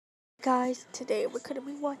Guys, today we're going to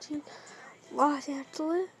be watching Los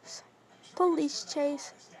Angeles Police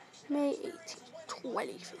Chase, May 18th,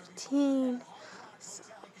 2015.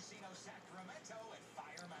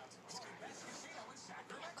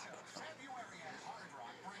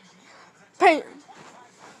 Bam!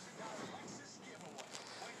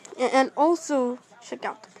 And also, check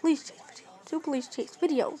out the police chase video. Two police chase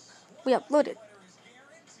videos we uploaded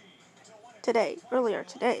today, earlier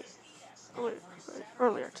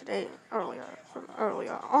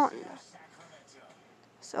on.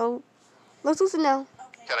 So, let's listen now.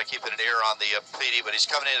 Kind of keeping an ear on the PD, but he's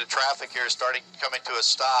coming into traffic here, coming to a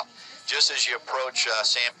stop just as you approach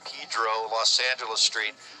San Pedro, Los Angeles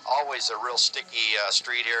Street. Always a real sticky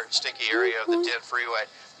street here, sticky area of the 10 freeway.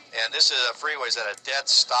 And this is a freeway's at a dead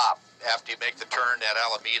stop after you make the turn at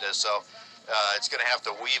Alameda, so it's going to have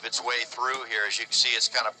to weave its way through here. As you can see, it's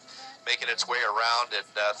kind of making its way around and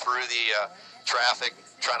through the traffic,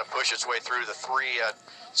 trying to push its way through the three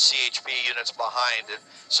CHP units behind it.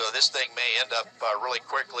 So this thing may end up really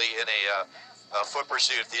quickly in a foot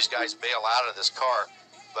pursuit if these guys bail out of this car.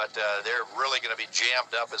 But they're really going to be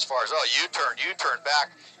jammed up as far as, U-turn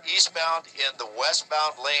back eastbound in the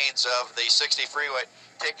westbound lanes of the 60 freeway,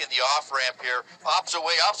 taking the off-ramp here, opposite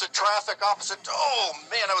way, opposite traffic, oh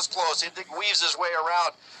man, that was close. It weaves his way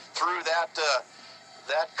around through that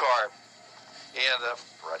car. And,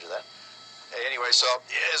 roger that. Anyway, so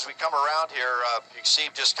as we come around here, you can see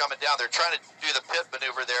just coming down. They're trying to do the pit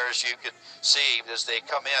maneuver there, as you can see, as they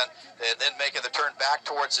come in, and then making the turn back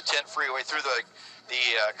towards the 10 freeway through the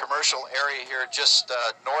commercial area here just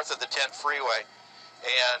north of the 10 freeway,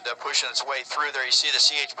 and pushing its way through there. You see the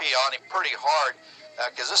CHP on him pretty hard,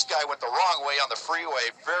 because this guy went the wrong way on the freeway.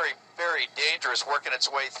 Very, very dangerous, working its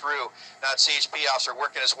way through. Now CHP officer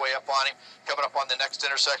working his way up on him, coming up on the next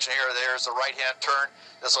intersection here. There's the right-hand turn.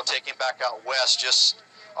 This will take him back out west, just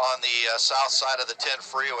on the south side of the 10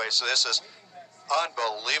 freeway. So this is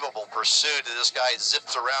unbelievable pursuit. This guy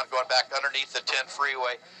zips around, going back underneath the 10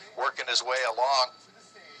 freeway, working his way along.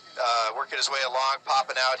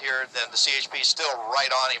 Popping out here. Then the CHP still right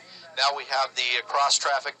on him. Now we have the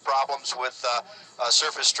cross-traffic problems with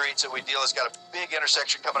surface streets that we deal. It's got a big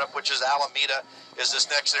intersection coming up, which is Alameda, is this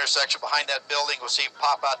next intersection behind that building. We'll see him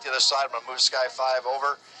pop out the other side. I'm going to move Sky 5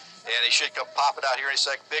 over, and he should come popping out here in a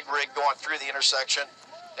sec. Big rig going through the intersection,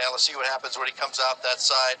 and let's see what happens when he comes out that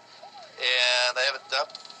side. And they have it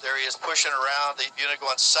up. There he is pushing around. The unit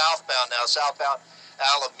going southbound now, southbound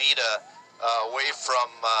Alameda, away from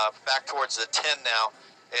back towards the 10 now.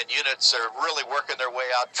 And units are really working their way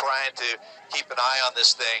out, trying to keep an eye on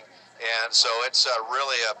this thing. And so it's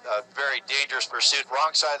really a very dangerous pursuit.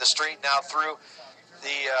 Wrong side of the street now through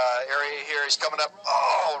the area here. He's coming up,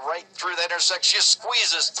 right through that intersection. Just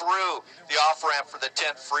squeezes through the off-ramp for the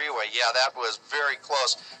 10 freeway. Yeah, that was very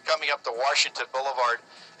close. Coming up to Washington Boulevard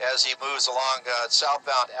as he moves along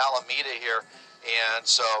southbound Alameda here. And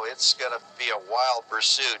so it's going to be a wild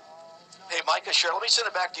pursuit. Hey, Micah, Cheryl, let me send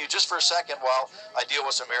it back to you just for a second while I deal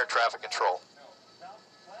with some air traffic control.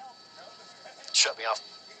 Shut me off.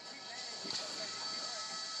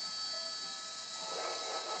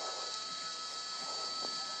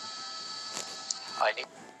 I need...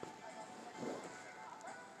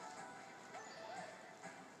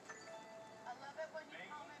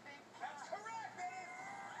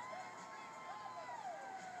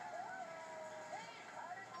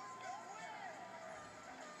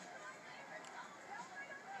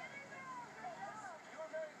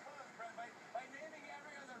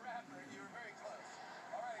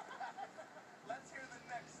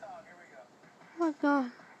 Oh my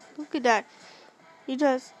god, look at that. He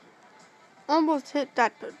just almost hit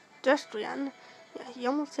that pedestrian. Yeah, he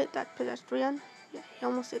almost hit that pedestrian.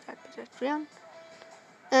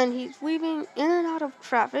 And he's weaving in and out of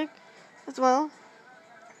traffic as well.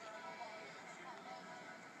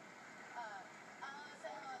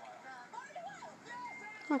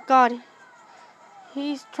 Oh my god.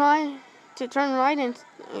 He's trying to turn right and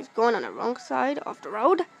he's going on the wrong side of the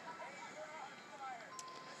road.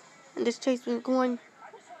 And this chase has been going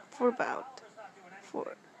for about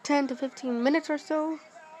 10 to 15 minutes or so.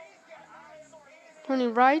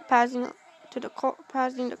 Turning right, passing the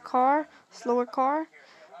car, slower car,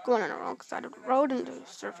 going on the wrong side of the road into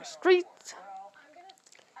surface streets.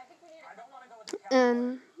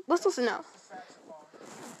 And let's listen now.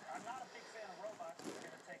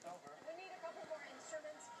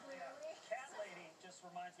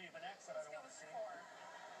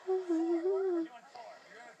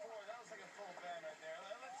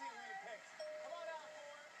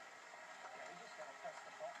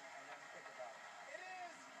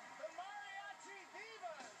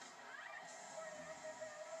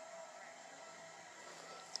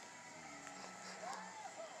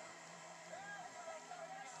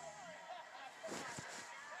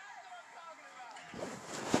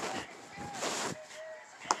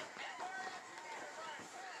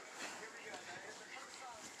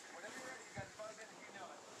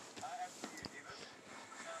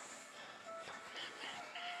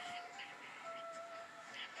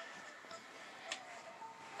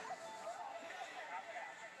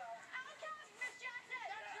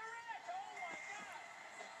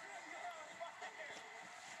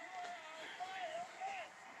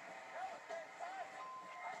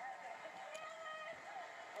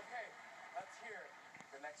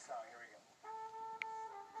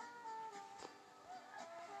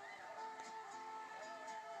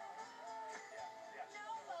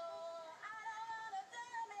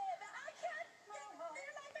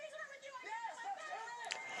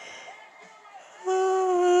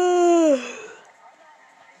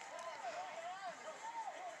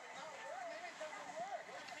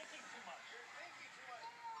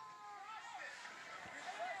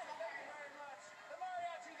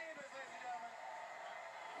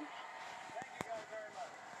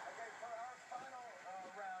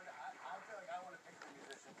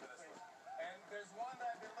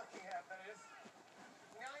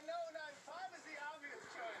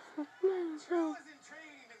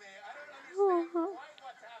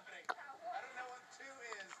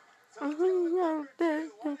 This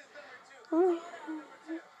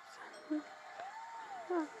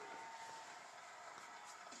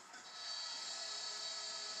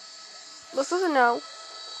is a no.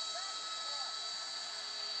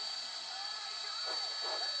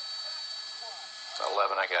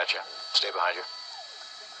 11, I got you. Stay behind you.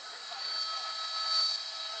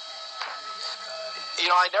 You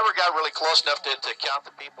know, I never got really close enough to count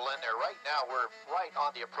the people in there. Right now, we're right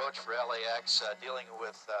on the approach for LAX, dealing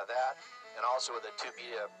with that, and also with the 2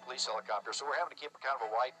 media police helicopters. So we're having to keep kind of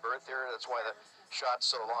a wide berth here. That's why the shot's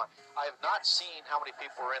so long. I have not seen how many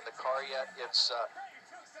people are in the car yet. It's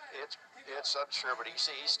unsure, but you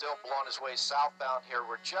see he's still blowing his way southbound here.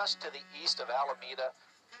 We're just to the east of Alameda,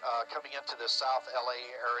 coming into the South LA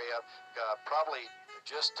area, probably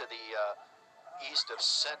just to the east of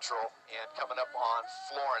Central, and coming up on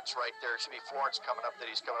Florence right there. It should be Florence coming up that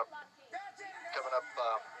he's coming up.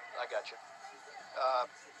 I got you.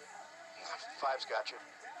 5's got you.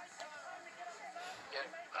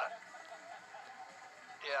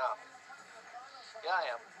 Yeah, I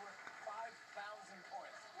am.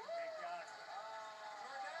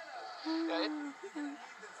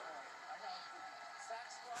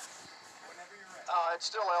 It's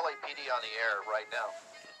still LAPD on the air right now.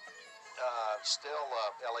 Still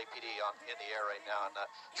LAPD in the air right now, and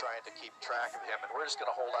trying to keep track of him. And we're just going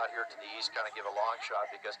to hold out here to the east, kind of give a long shot,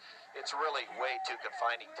 because it's really way too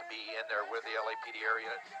confining to be in there with the LAPD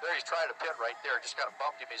area. There he's trying to pit right there, just kind of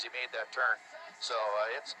bumped him as he made that turn. So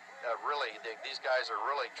it's really, these guys are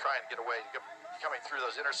really trying to get away, coming through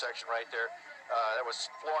those intersection right there. That was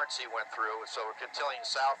Florence he went through, so we're continuing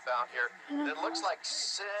southbound here. And it looks like,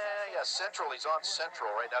 Central, he's on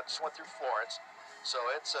Central right now, just went through Florence. So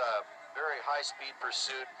it's a very high-speed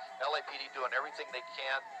pursuit. LAPD doing everything they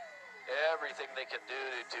can do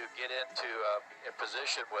to get into a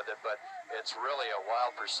position with it, but it's really a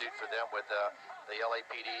wild pursuit for them with the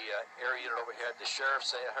LAPD air unit overhead. The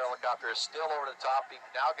sheriff's helicopter is still over the top. He's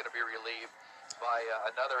now going to be relieved by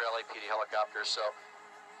another LAPD helicopter. So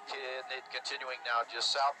continuing now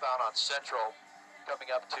just southbound on Central,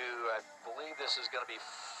 coming up to, I believe this is going to be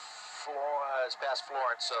it's past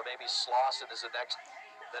Florence, so maybe Slauson is the next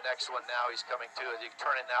one now. He's coming to. He's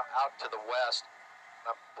turning now out to the west.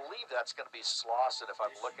 I believe that's going to be Slauson if I'm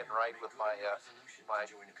looking right with my my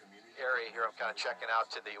area here. I'm kind of checking out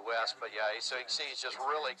to the west, but yeah, so you can see he's just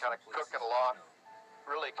really kind of cooking along,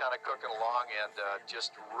 and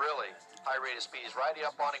just really high rate of speed. He's riding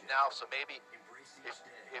up on him now, so maybe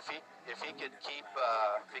if he could keep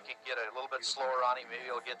if he can get a little bit slower on him, maybe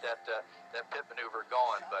he'll get that pit maneuver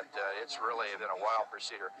going. But it's really been a wild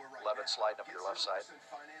pursuit. 11 sliding up your left side.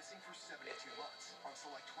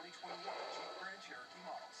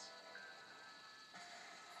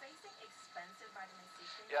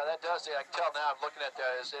 Yeah, that does. I can tell now. I'm looking at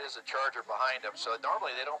that. It is a Charger behind him. So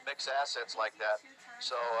normally they don't mix assets like that.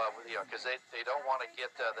 So because they don't want to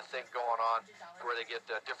get the thing going on where they get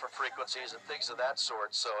different frequencies and things of that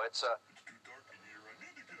sort. So it's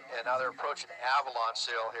and now they're approaching Avalon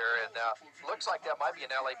Hill here, and looks like that might be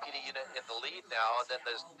an LAPD unit in the lead now. And then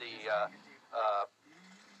there's the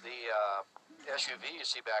SUV you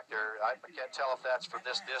see back there. I can't tell if that's from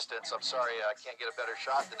this distance. I'm sorry, I can't get a better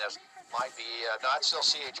shot than this. Might be not still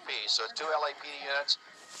CHP. So it's 2 LAPD units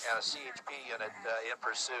and a CHP unit in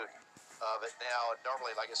pursuit of it now. And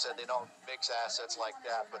normally, like I said, they don't mix assets like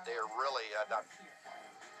that, but they are really not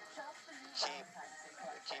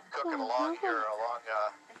keep cooking along here along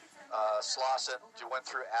Slauson. You went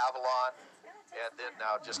through Avalon, and then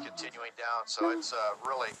now just continuing down. So it's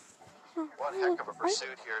really one heck of a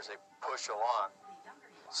pursuit here as they push along.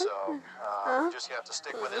 So we just have to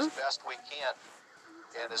stick with it as best we can.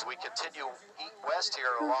 And as we continue west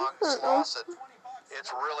here along Slauson,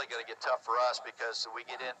 it's really going to get tough for us because we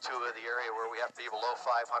get into the area where we have to be below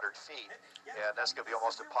 500 feet. And that's going to be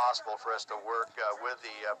almost impossible for us to work with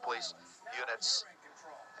the police units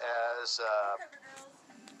as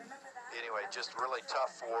anyway, just really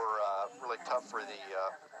tough for the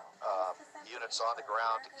units on the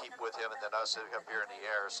ground to keep with him, and then us up here in the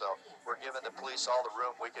air. So we're giving the police all the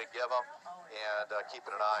room we can give them, and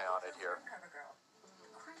keeping an eye on it here.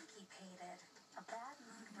 A bad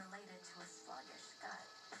mood related to a sluggish gut.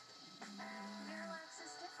 Miralax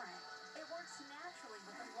is different. It works naturally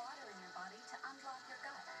with the water in your body to unblock your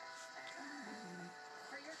gut.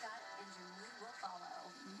 For your gut, and your mood will follow.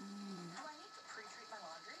 Do I need to pre-treat my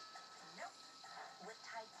laundry? Nope. With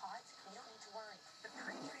Tide Pods, you don't need to worry. The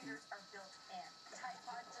pre-treaters are built in. Tide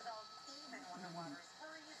Pods dissolve even when the water is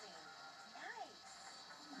freezing. Nice.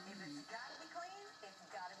 If it's gotta be clean, it's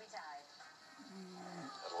gotta be Tide.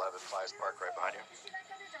 11 Flies Park right behind you.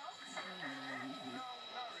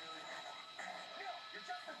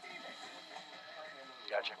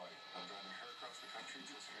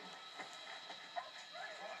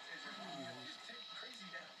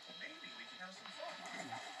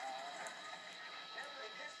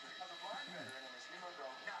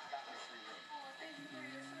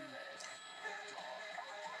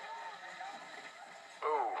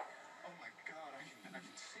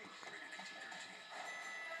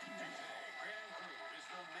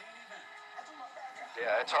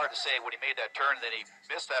 Yeah, it's hard to say when he made that turn, then he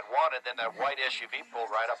missed that one, and then that white SUV pulled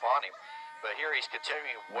right up on him. But here he's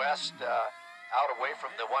continuing west, out away from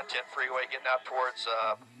the 110 freeway, getting out towards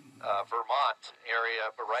Vermont area.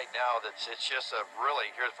 But right now, it's just here's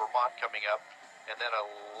Vermont coming up, and then a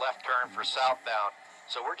left turn for southbound.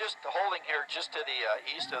 So we're just holding here just to the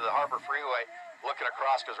east of the Harbor Freeway, looking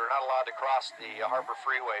across, because we're not allowed to cross the Harbor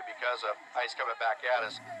Freeway because of ice coming back at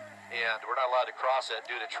us, and we're not allowed to cross it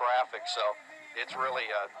due to traffic. So it's really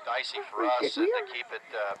dicey for us to keep it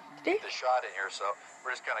the shot in here. So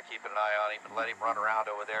we're just kind of keeping an eye on him and let him run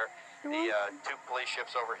around over there. The two police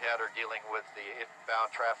ships overhead are dealing with the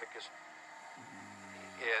inbound traffic.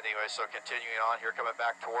 Anyway, so continuing on here, coming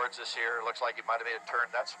back towards us here. Looks like he might have made a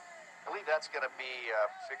turn. I believe that's going to be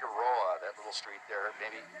Figueroa, that little street there.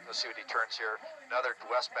 Maybe, let's see what he turns here. Another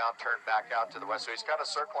westbound turn back out to the west. So he's kind of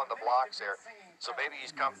circling the blocks there. So maybe he's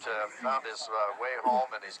found his way home,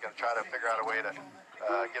 and he's going to try to figure out a way to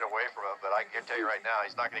get away from him. But I can tell you right now,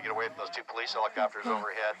 he's not going to get away from those two police helicopters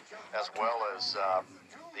overhead, as well as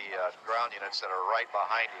the ground units that are right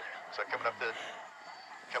behind him. So coming up to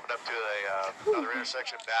another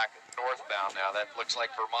intersection back northbound now. That looks like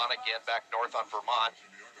Vermont again, back north on Vermont.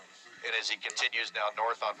 And as he continues now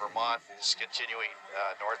north on Vermont, he's continuing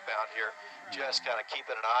northbound here, just kind of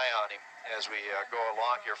keeping an eye on him as we go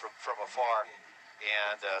along here from afar.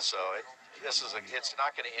 And it's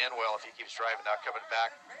not going to end well if he keeps driving now, coming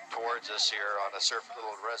back towards us here on a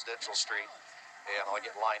little residential street. And I'll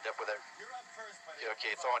get lined up with it.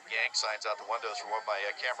 Okay, throwing gang signs out the windows from what my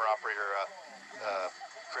camera operator,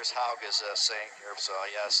 Chris Haug, is saying here. So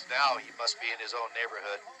yes, now he must be in his own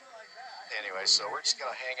neighborhood. Anyway, so we're just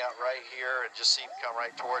going to hang out right here and just see him come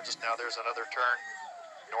right towards us. Now there's another turn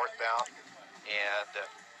northbound, and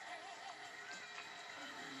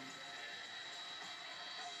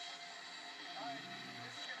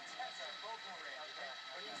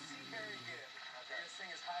sing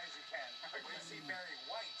as high as you can. When you see Barry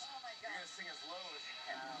White, you're going to sing as low as you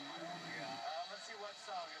can. Let's see what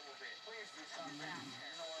song it will be. Please do something.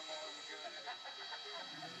 Normal and good.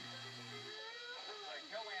 Like,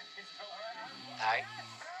 no Andy's going. Hi.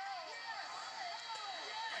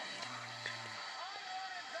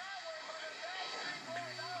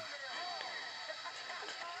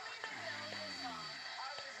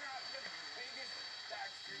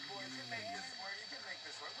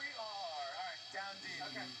 We are. All right, down D.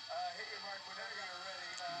 Okay. Hit your mark whenever you're ready.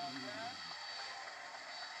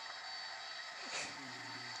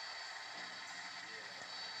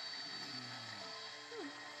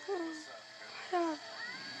 Yeah.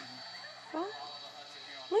 Well,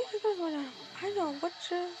 maybe because when I know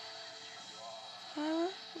which is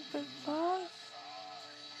the sauce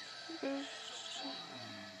is.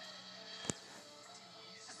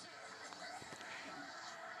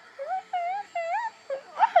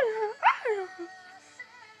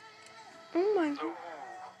 Oh my God.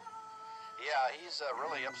 Yeah, he's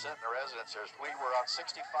really upsetting the residents here. We were on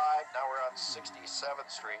 65, now we're on 67th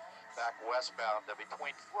Street, back westbound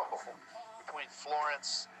between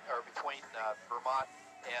Florence, or between Vermont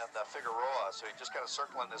and Figueroa. So he's just kind of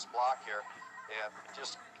circling this block here and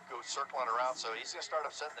just go circling around. So he's going to start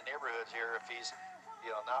upsetting the neighborhood here if he's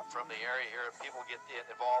not from the area here. If people get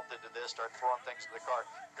involved into this, start throwing things in the car.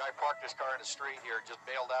 Guy parked his car in the street here, just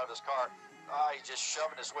bailed out of his car. He's just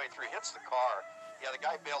shoving his way through, hits the car. Yeah, the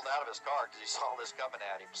guy bailed out of his car because he saw this coming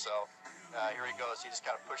at him. So here he goes. He just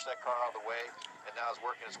kind of pushed that car out of the way, and now is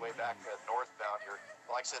working his way back northbound here.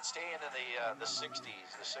 Like I said, staying in the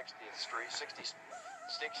 60th Street, 60th,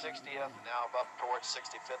 now up towards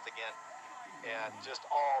 65th again, and just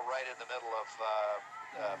all right in the middle of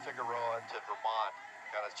Figueroa to Vermont.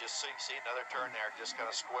 Kind of just see another turn there, just kind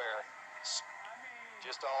of square.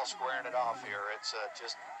 Just all squaring it off here. It's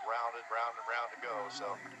just round and round and round to go.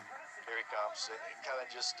 So here he comes. Kind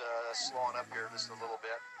of just slowing up here just a little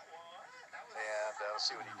bit. And let's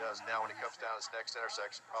see what he does now when he comes down this next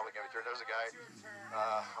intersection. Probably going to be turned. There's a guy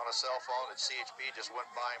on a cell phone at CHP, just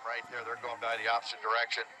went by him right there. They're going by the opposite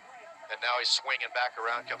direction. And now he's swinging back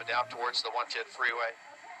around, coming down towards the 110 freeway.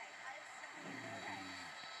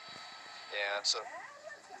 And so,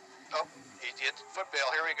 he did foot bail.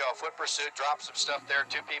 Here we go. Foot pursuit. Dropped some stuff there.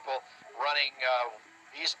 Two people running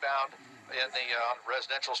eastbound in the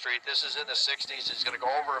residential street. This is in the 60s. He's going to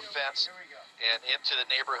go over a fence and into the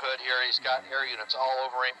neighborhood here. He's got air units all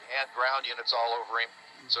over him and ground units all over him.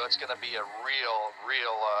 So it's going to be a real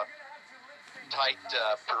tight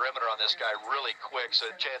perimeter on this guy really quick. So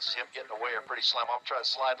the chances of him getting away are pretty slim. I'm trying to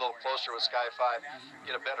slide a little closer with Sky 5,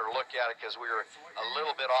 get a better look at it because we were a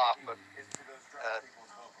little bit off. But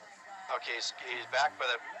okay, he's back by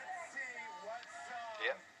the.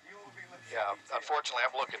 Yeah. Yeah, unfortunately,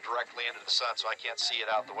 I'm looking directly into the sun, so I can't see it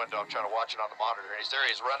out the window. I'm trying to watch it on the monitor. And he's there.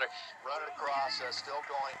 He's running across, still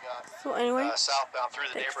going So anyway, southbound through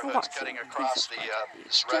the thanks for neighborhoods, watching. cutting Please across subscribe to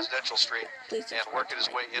this residential street Please and subscribe working to his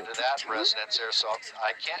my way into YouTube that channel. residence there. So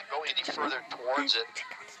I can't go any further towards it. Check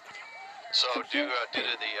out this video. So due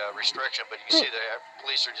to the restriction, but you can see the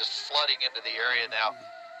police are just flooding into the area now.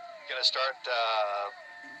 Going to start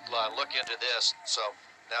look into this. So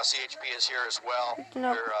now CHP is here as well.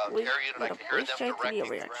 Their air unit, I can hear them directing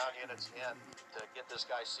the ground units in to get this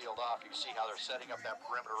guy sealed off. You can see how they're setting up that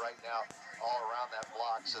perimeter right now all around that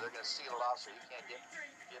block. So they're going to seal it off so he can't get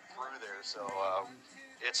through there. So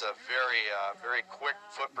it's a very quick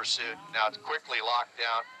foot pursuit. Now it's quickly locked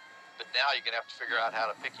down. But now you're going to have to figure out how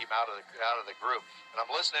to pick him out of the group. And I'm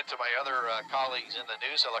listening to my other colleagues in the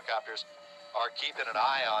news helicopters are keeping an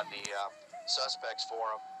eye on the suspects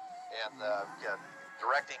for him and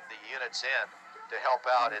directing the units in to help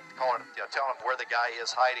out and telling them where the guy is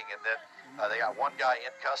hiding. And then they got one guy in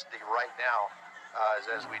custody right now,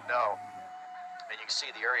 as we know. And you can see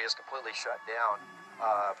the area is completely shut down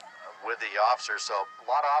with the officers. So a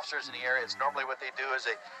lot of officers in the area. It's normally what they do is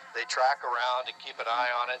they track around and keep an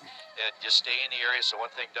eye on it and just stay in the area. So when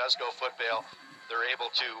thing does go foot bail, they're able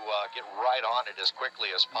to get right on it as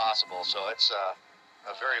quickly as possible. So it's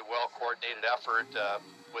a very well coordinated effort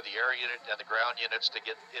with the air unit and the ground units to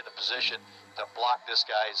get in the position to block this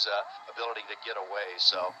guy's ability to get away.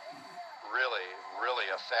 So really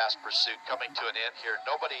a fast pursuit coming to an end here.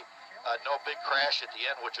 No big crash at the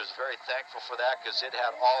end, which was very thankful for that because it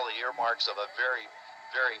had all the earmarks of a very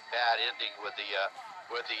bad ending with the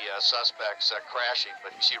suspects crashing.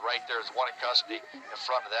 But you see right there's one in custody in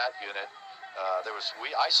front of that unit.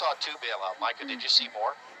 I saw two bail out. Micah, did you see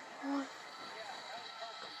more?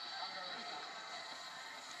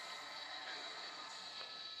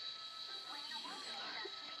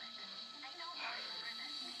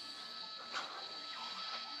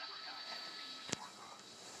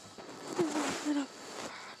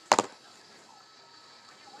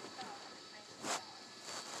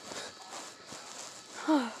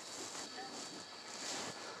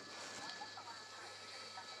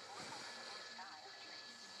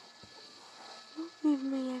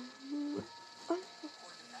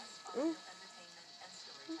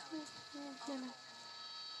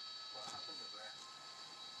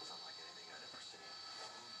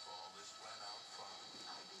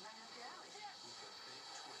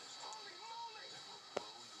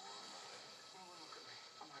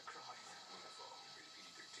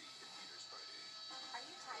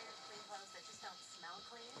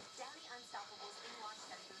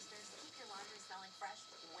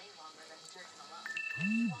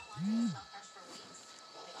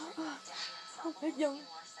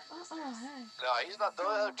 No, he's not. The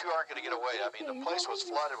other two aren't going to get away. I mean, the place was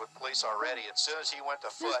flooded with police already. As soon as he went to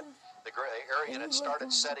foot, the air unit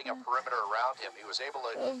started setting a perimeter around him. He was able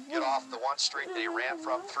to get off the one street that he ran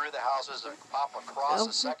from through the houses and pop across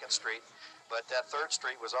the second street. But that third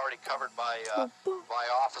street was already covered by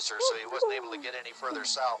officers, so he wasn't able to get any further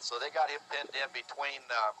south. So they got him pinned in between,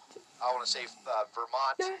 I want to say,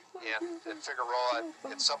 Vermont and Figueroa,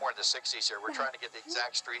 and somewhere in the 60s here. We're trying to get the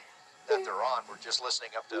exact street that they're on. We're just listening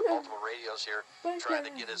up to multiple radios here, trying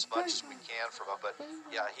to get as much as we can from him. But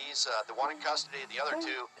yeah, he's the one in custody. The other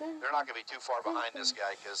two, they're not going to be too far behind this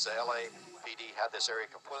guy because the LAPD had this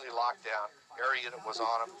area completely locked down. Air unit was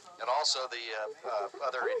on him, and also the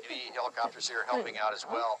other helicopters here helping out as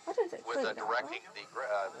well with directing the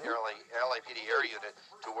LAPD air unit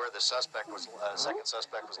to where the suspect was, second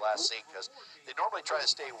suspect was last seen, because they normally try to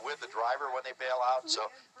stay with the driver when they bail out.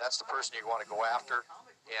 So that's the person you want to go after,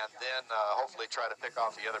 and then hopefully try to pick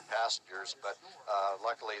off the other passengers. But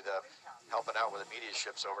luckily, helping out with the media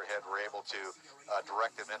ships overhead, we're able to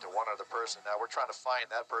direct them into one other person. Now we're trying to find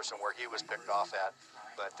that person where he was picked off at.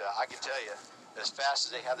 But I can tell you, as fast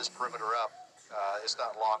as they have this perimeter up, it's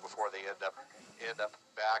not long before they end up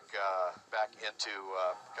back into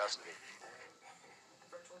custody.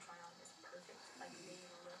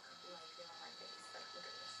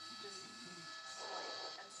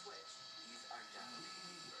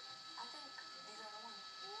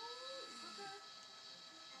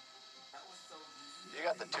 You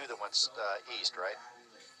got the two that went east, right?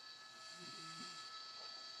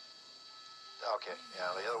 Okay,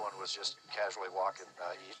 yeah, the other one was just casually walking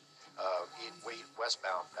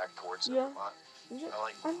westbound back towards Vermont. Well,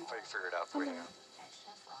 I figured it out for you.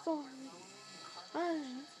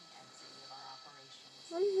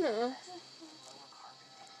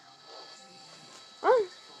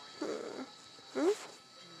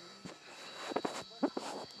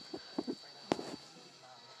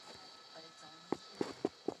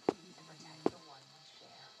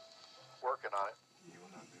 working on it.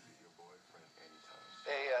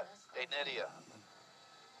 Hey, Nydia.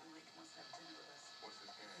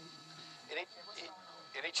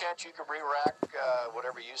 Any chance you can re-rack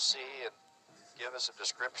whatever you see and give us a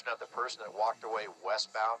description of the person that walked away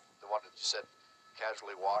westbound? The one that you said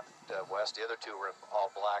casually walked west. The other two were in all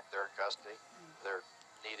black. They're in custody. They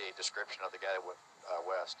need a description of the guy that went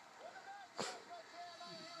west.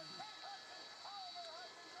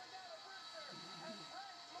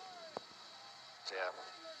 Yeah.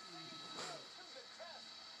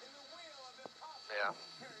 Yeah.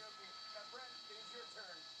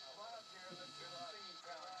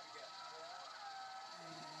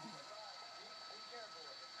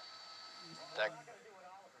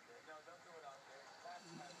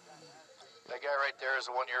 That guy right there is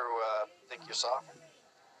the one you think you saw?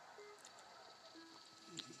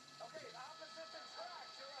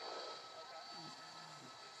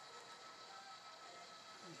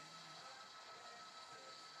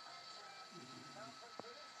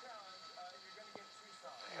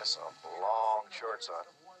 He has some long shorts on.